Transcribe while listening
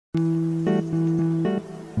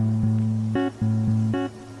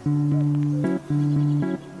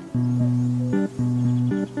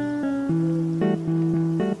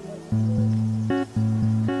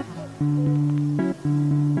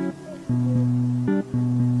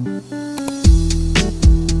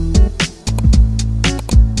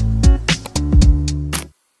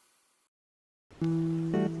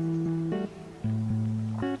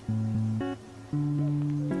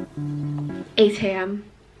8 a.m.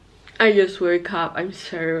 I just woke up. I'm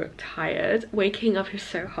so tired. Waking up is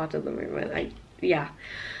so hard at the moment. Yeah.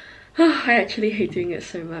 I actually hate doing it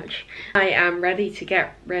so much. I am ready to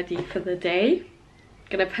get ready for the day.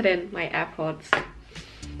 Gonna put in my AirPods.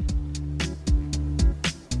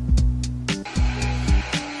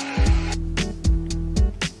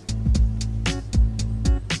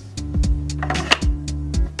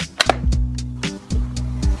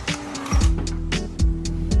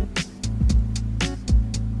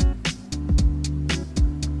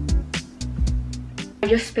 I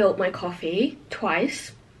just spilled my coffee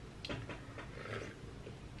twice,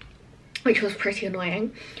 which was pretty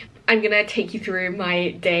annoying. I'm gonna take you through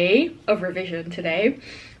my day of revision today.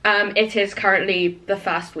 It is currently the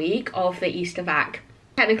first week of the Easter vac.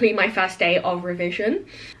 Technically my first day of revision.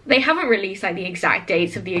 They haven't released like the exact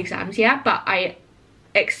dates of the exams yet, but I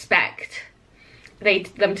expect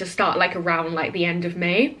them to start like around like the end of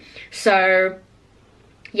May. So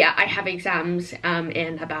yeah, I have exams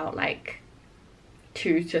in about like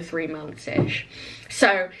 2 to 3 months-ish.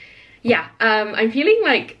 So yeah, I'm feeling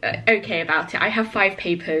like okay about it. I have 5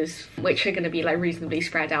 papers which are going to be like reasonably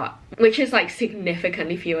spread out, which is like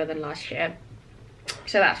significantly fewer than last year,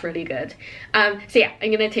 so that's really good. So yeah,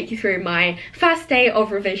 I'm going to take you through my first day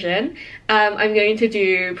of revision. I'm going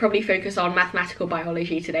to probably focus on mathematical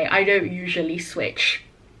biology today. I don't usually switch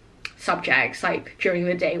subjects like during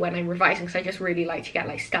the day when I'm revising, so I just really like to get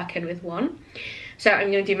like stuck in with one. So I'm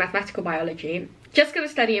going to do mathematical biology. Just going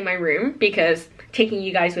to study in my room because taking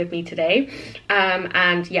you guys with me today.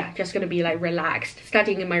 And yeah, just going to be like relaxed,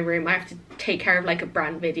 studying in my room. I have to take care of like a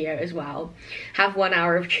brand video as well. Have 1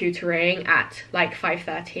 hour of tutoring at like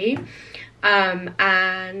 5:30.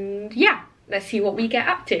 And yeah, let's see what we get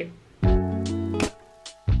up to.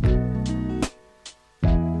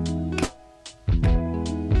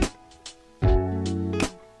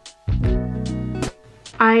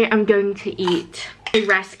 I am going to eat a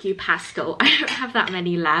rescue pastel. I don't have that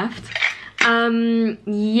many left.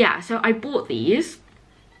 Yeah, so I bought these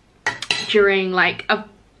during like a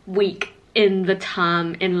week in the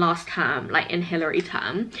term, in last term, like in Hillary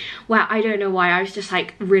term, where I don't know why I was just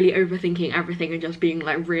like really overthinking everything and just being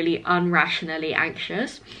like really unrationally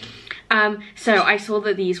anxious. So I saw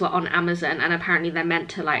that these were on Amazon, and apparently they're meant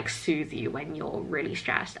to like soothe you when you're really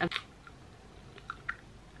stressed.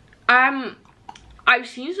 I've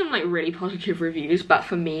seen some like really positive reviews, but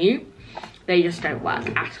for me, they just don't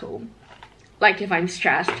work at all. Like if I'm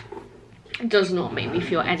stressed, it does not make me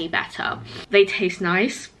feel any better. They taste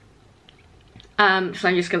nice. So I'm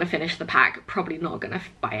just gonna finish the pack. Probably not gonna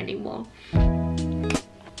buy any more.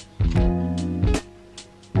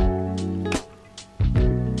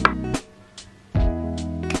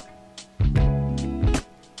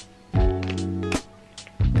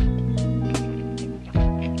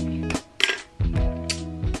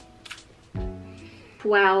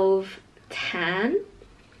 $12:10.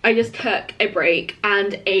 I just took a break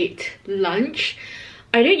and ate lunch.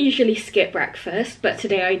 I don't usually skip breakfast, but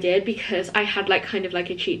today I did because I had like kind of like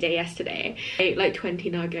a cheat day yesterday. I ate like 20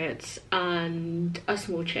 nuggets and a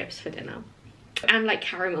small chips for dinner. And like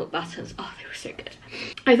caramel butters. Oh, they were so good.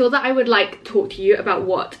 I thought that I would like talk to you about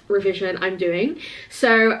what revision I'm doing.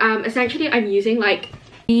 So essentially I'm using like,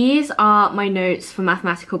 these are my notes for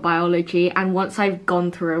mathematical biology, and once I've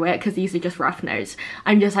gone through it, because these are just rough notes,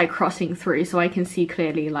 I'm just like crossing through so I can see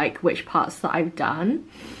clearly like which parts that I've done.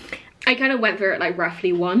 I kind of went through it like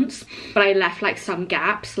roughly once, but I left like some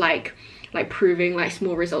gaps, like proving like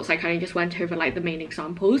small results. I kind of just went over like the main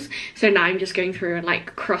examples. So now I'm just going through and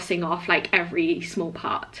like crossing off like every small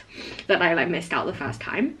part that I like missed out the first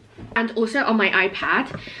time. And also on my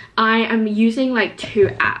iPad, I am using like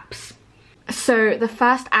 2 apps. So the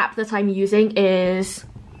first app that I'm using is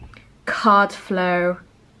CardFlow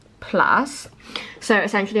Plus. So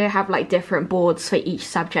essentially I have like different boards for each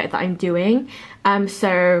subject that I'm doing.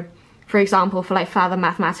 So for example, for like further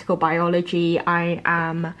mathematical biology, I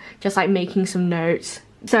am just like making some notes.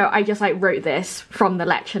 So I just like wrote this from the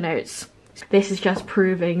lecture notes. This is just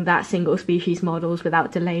proving that single species models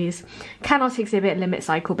without delays cannot exhibit limit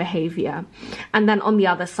cycle behavior. And then on the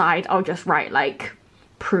other side, I'll just write like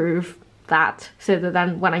prove that, so that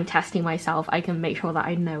then when I'm testing myself, I can make sure that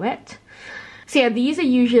I know it. So yeah, these are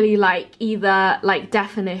usually like either like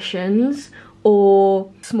definitions or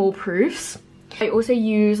small proofs. I also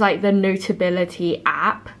use like the Notability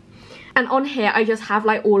app, and on here I just have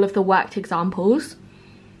like all of the worked examples,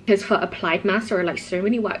 because for applied maths there are like so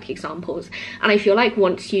many worked examples, and I feel like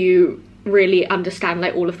once you really understand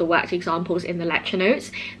like all of the worked examples in the lecture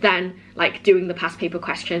notes, then like doing the past paper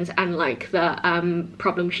questions and like the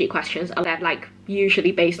problem sheet questions are like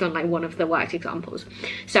usually based on like one of the worked examples.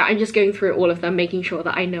 So I'm just going through all of them, making sure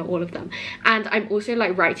that I know all of them, and I'm also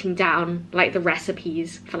like writing down like the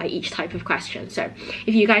recipes for like each type of question. So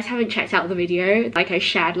if you guys haven't checked out the video, like I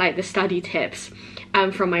shared like the study tips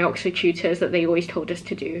from my Oxford tutors that they always told us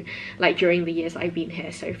to do like during the years I've been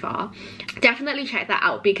here so far. Definitely check that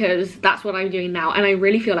out because that's what I'm doing now and I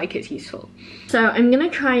really feel like it's useful. So I'm gonna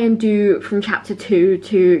try and do from chapter 2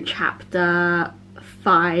 to chapter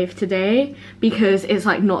 5 today because it's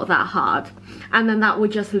like not that hard, and then that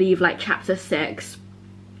would just leave like chapter 6,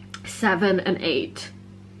 7 and 8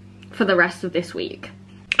 for the rest of this week.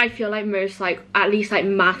 I feel like most like at least like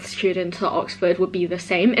math students at Oxford would be the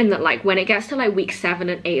same in that like when it gets to like week 7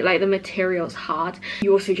 and 8 like the material's hard.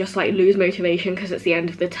 You also just like lose motivation because it's the end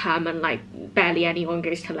of the term and like barely anyone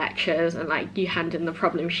goes to lectures, and like you hand in the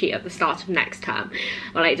problem sheet at the start of next term,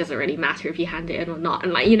 or like it doesn't really matter if you hand it in or not,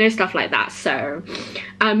 and like you know, stuff like that. So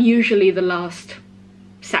usually the last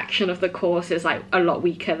section of the course is like a lot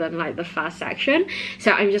weaker than like the first section,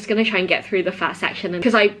 so I'm just gonna try and get through the first section,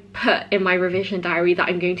 because I put in my revision diary that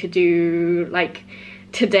I'm going to do like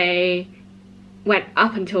today went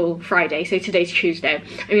up until Friday, so today's Tuesday.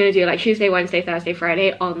 I'm gonna do like Tuesday, Wednesday, Thursday,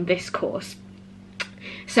 Friday on this course,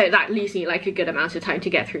 so that leaves me like a good amount of time to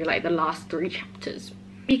get through like the last 3 chapters.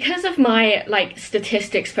 Because of my like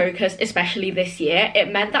statistics focus, especially this year,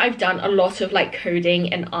 it meant that I've done a lot of like coding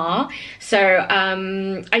in R. So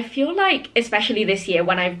I feel like especially this year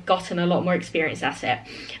when I've gotten a lot more experience at it,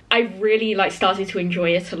 I've really like started to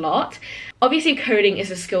enjoy it a lot. Obviously coding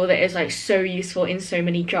is a skill that is like so useful in so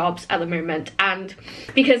many jobs at the moment, and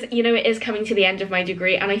because you know it is coming to the end of my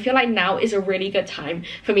degree, and I feel like now is a really good time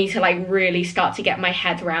for me to like really start to get my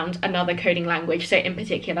head around another coding language, so in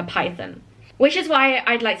particular Python. Which is why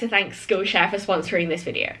I'd like to thank Skillshare for sponsoring this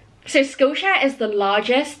video. So Skillshare is the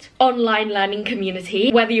largest online learning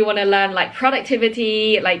community, whether you want to learn like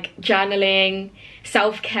productivity, like journaling,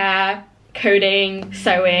 self-care, coding,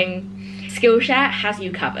 sewing, Skillshare has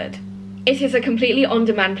you covered. It is a completely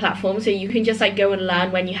on-demand platform, so you can just like go and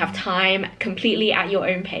learn when you have time, completely at your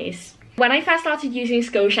own pace. When I first started using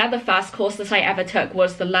Skillshare, the first course that I ever took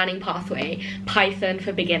was the Learning Pathway, Python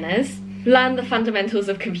for Beginners. Learn the fundamentals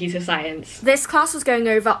of computer science. This class was going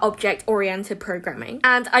over object-oriented programming,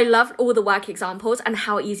 and I loved all the work examples and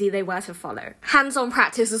how easy they were to follow. Hands-on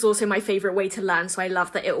practice is also my favourite way to learn, so I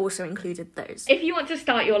love that it also included those. If you want to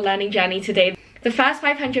start your learning journey today, the first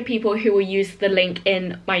 500 people who will use the link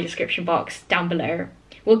in my description box down below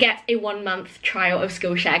will get a 1-month trial of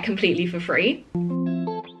Skillshare completely for free.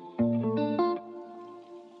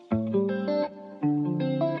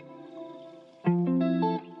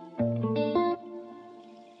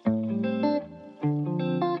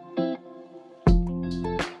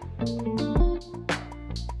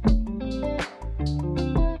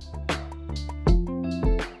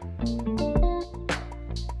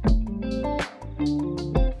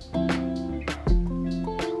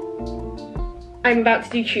 I'm about to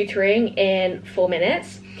do tutoring in 4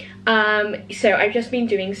 minutes. So I've just been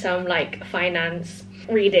doing some like finance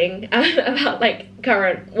reading about like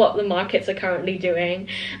what the markets are currently doing,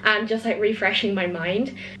 and just like refreshing my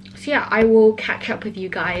mind. So yeah, I will catch up with you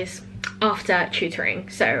guys after tutoring.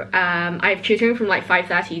 So I have tutoring from like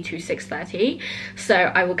 5:30 to 6:30, so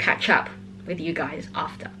I will catch up with you guys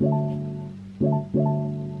after.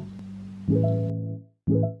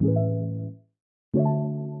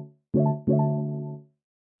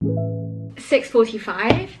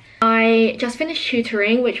 6:45. I just finished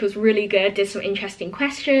tutoring, which was really good, did some interesting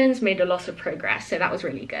questions, made a lot of progress, so that was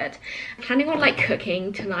really good. I'm planning on like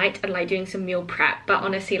cooking tonight and like doing some meal prep, but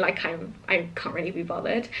honestly like I can't really be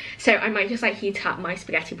bothered, so I might just like heat up my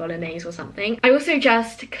spaghetti bolognese or something. I also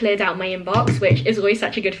just cleared out my inbox, which is always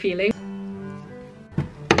such a good feeling.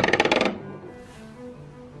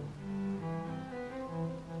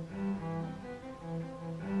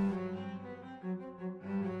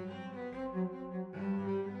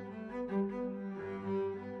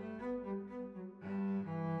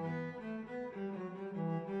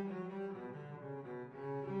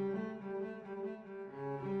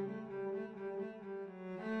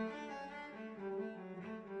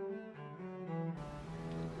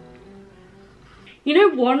 You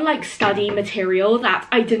know, one like study material that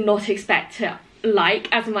I did not expect to like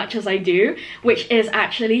as much as I do, which is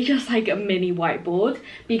actually just like a mini whiteboard,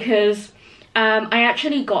 because I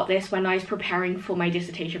actually got this when I was preparing for my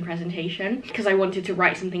dissertation presentation, because I wanted to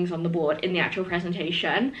write some things on the board in the actual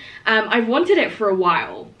presentation. I've wanted it for a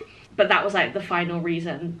while, but that was like the final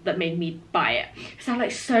reason that made me buy it. It's now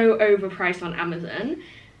like so overpriced on Amazon.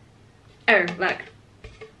 Oh, look.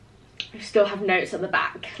 still have notes at the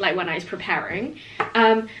back, like when I was preparing,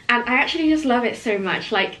 and I actually just love it so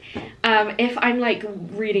much. Like if I'm like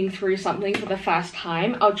reading through something for the first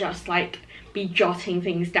time, I'll just like be jotting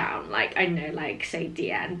things down. Like I know, like say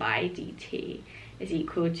dn by dt is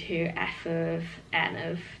equal to f of n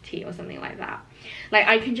of t or something like that. Like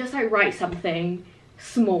I can just like write something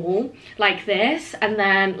small like this and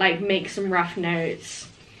then like make some rough notes.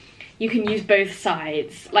 You can use both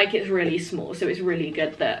sides, like it's really small, so it's really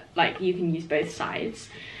good that like you can use both sides.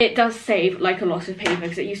 It does save like a lot of paper,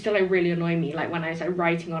 because it used to like really annoy me like when I was like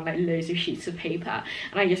writing on like loads of sheets of paper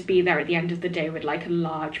and I'd just be there at the end of the day with like a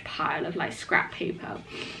large pile of like scrap paper,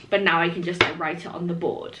 but now I can just like write it on the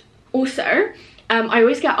board. Also, I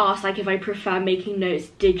always get asked like if I prefer making notes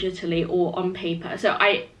digitally or on paper, so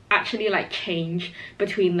I actually like change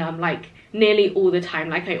between them like nearly all the time.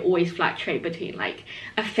 Like I always fluctuate between like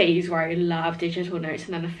a phase where I love digital notes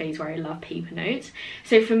and then a phase where I love paper notes.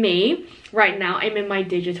 So for me right now, I'm in my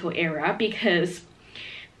digital era, because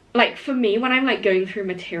like for me when I'm like going through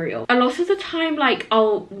material, a lot of the time like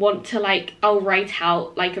I'll write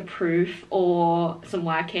out like a proof or some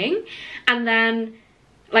working, and then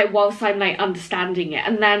like whilst I'm like understanding it,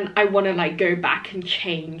 and then I want to like go back and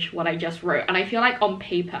change what I just wrote, and I feel like on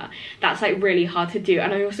paper that's like really hard to do.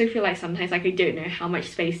 And I also feel like sometimes like I don't know how much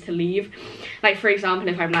space to leave. Like for example,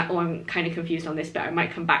 if I'm like, oh, I'm kind of confused on this bit, I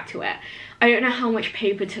might come back to it, I don't know how much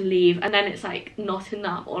paper to leave, and then it's like not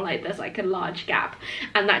enough, or like there's like a large gap,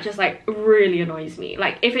 and that just like really annoys me.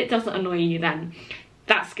 Like if it doesn't annoy you, then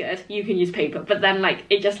that's good, you can use paper, but then like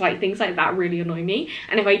it just like things like that really annoy me,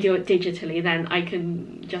 and if I do it digitally then I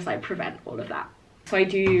can just like prevent all of that. So I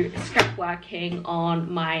do scrap working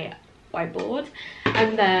on my whiteboard,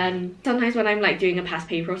 and then sometimes when I'm like doing a past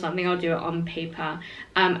paper or something, I'll do it on paper,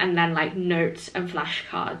 and then like notes and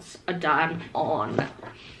flashcards are done on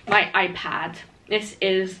my iPad. This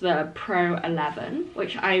is the Pro 11,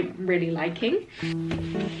 which I'm really liking.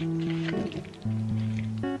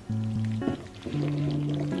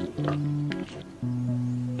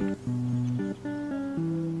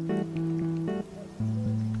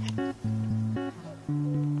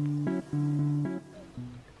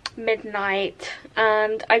 Midnight,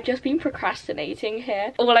 and I've just been procrastinating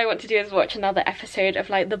here. All I want to do is watch another episode of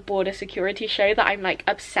like the border security show that I'm like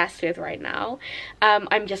obsessed with right now.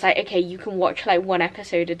 I'm just like, okay, you can watch like one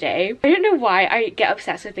episode a day. I don't know why I get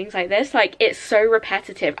obsessed with things like this. Like it's so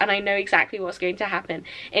repetitive and I know exactly what's going to happen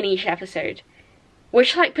in each episode,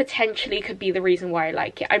 which like potentially could be the reason why I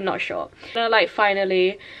like it. I'm not sure. I'm gonna like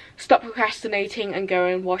finally stop procrastinating and go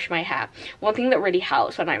and wash my hair. One thing that really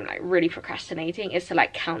helps when I'm like really procrastinating is to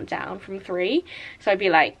like count down from 3. So I'd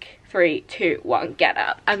be like 3, 2, 1, get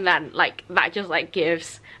up, and then like that just like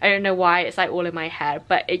gives, I don't know why it's like all in my head,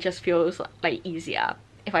 but it just feels like easier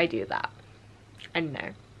if I do that. I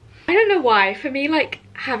don't know why, for me like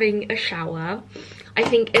having a shower I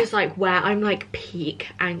think is like where I'm like peak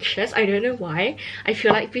anxious. I don't know why. I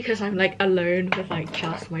feel like because I'm like alone with like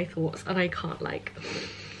just my thoughts and I can't like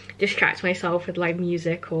distract myself with like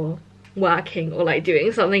music or working or like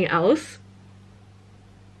doing something else.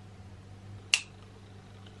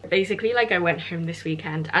 Basically like I went home this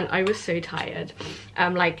weekend and I was so tired,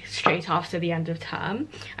 like straight after the end of term.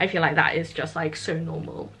 I feel like that is just like so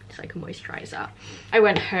normal. It's like a moisturizer. I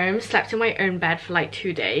went home, slept in my own bed for like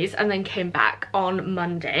 2 days, and then came back on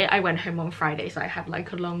Monday. I went home on Friday, so I had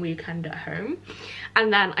like a long weekend at home,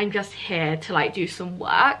 and then I'm just here to like do some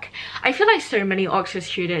work. I feel like so many Oxford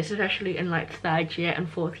students, especially in like 3rd year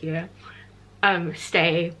and 4th year,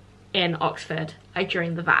 stay in Oxford like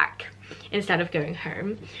during the vac instead of going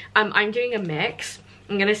home. I'm doing a mix.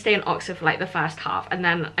 I'm gonna stay in Oxford for like the first half, and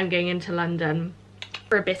then I'm going into London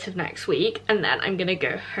for a bit of next week, and then I'm gonna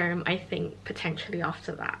go home, I think, potentially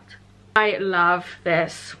after that. I love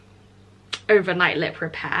this overnight lip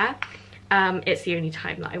repair. It's the only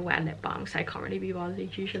time that I wear lip balm, so I can't really be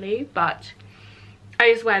bothered usually, but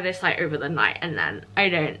I just wear this like over the night and then I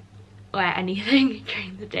don't wear anything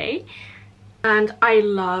during the day. And I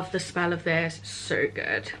love the smell of this, so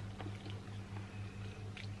good.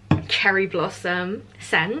 Cherry blossom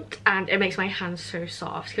scent, and it makes my hands so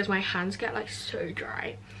soft because my hands get like so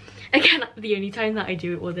dry. Again, the only time that I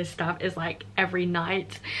do all this stuff is like every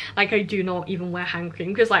night. Like I do not even wear hand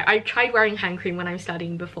cream because like I tried wearing hand cream when I'm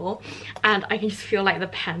studying before, and I can just feel like the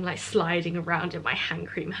pen like sliding around in my hand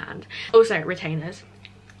cream hand. Also retainers,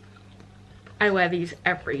 I wear these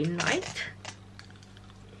every night.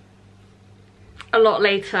 A lot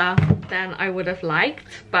later than I would have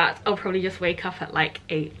liked, but I'll probably just wake up at like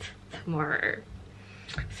 8 tomorrow,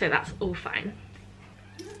 so that's all fine.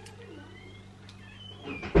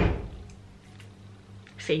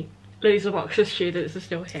 See, loads of Oxford students are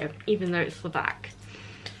still here, even though it's the back.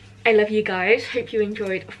 I love you guys. Hope you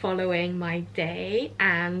enjoyed following my day,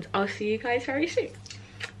 and I'll see you guys very soon.